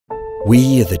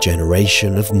We are the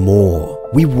generation of more.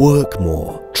 We work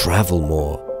more, travel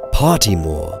more, party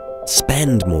more,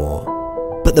 spend more.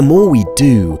 But the more we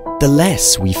do, the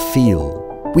less we feel.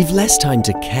 We've less time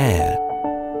to care,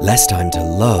 less time to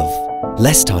love,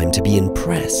 less time to be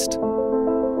impressed.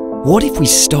 What if we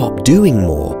stopped doing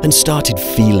more and started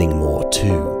feeling more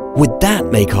too? Would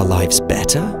that make our lives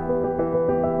better?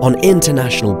 On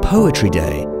International Poetry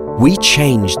Day, we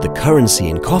changed the currency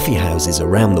in coffee houses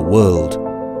around the world.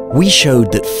 We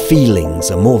showed that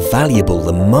feelings are more valuable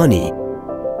than money.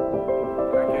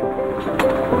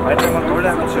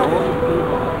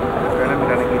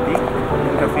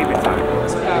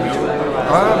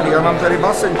 Já mám tady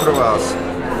baseň pro vás.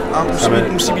 A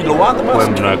musí být dlouhá ta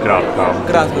baseň? Ne, krátká.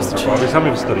 Krátká stačí. Vy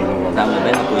sami vystarý. Da una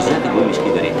bella poesia che voi mi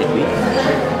scriverete qui,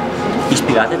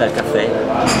 ispirate dal caffè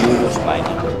Julius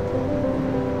Meinl.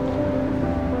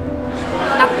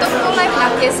 Na tomhle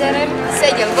nad jezerem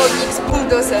seděl vodník s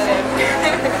buldozerem.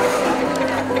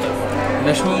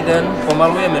 Dnešní den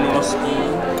pomaluje minulostí,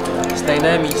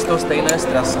 stejné místo, stejné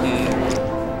strasti.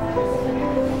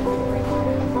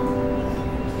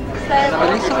 È una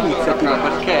bellissima iniziativa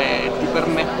perché ti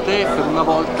permette per una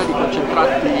volta di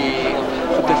concentrarti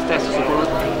su te stesso, su quello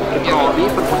che provi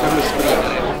per poterlo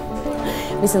esprimere.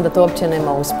 Mislim da to uopće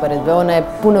nema usporedbe. Ona je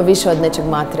puno više od nečeg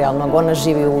materijalnog, ona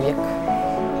živi uvijek.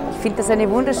 Ich finde das eine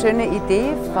wunderschöne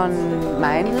Idee von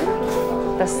Meinl,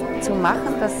 das zu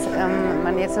machen, dass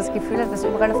man jetzt das Gefühl hat, dass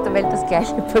überall auf der Welt das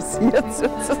Gleiche passiert,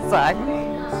 sozusagen.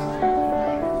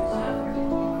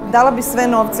 Dala bi sve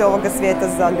novce ovoga svijeta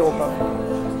za ljubav.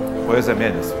 Poezija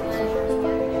mijenja svijet.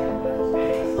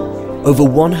 Over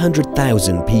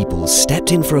 100,000 people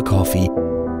stepped in for a coffee,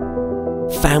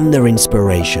 found their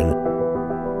inspiration,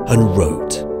 and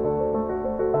wrote.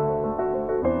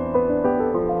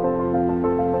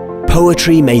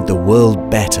 Poetry made the world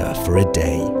better for a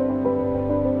day.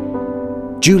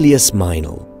 Julius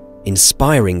Meinl,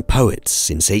 inspiring poets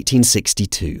since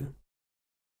 1862.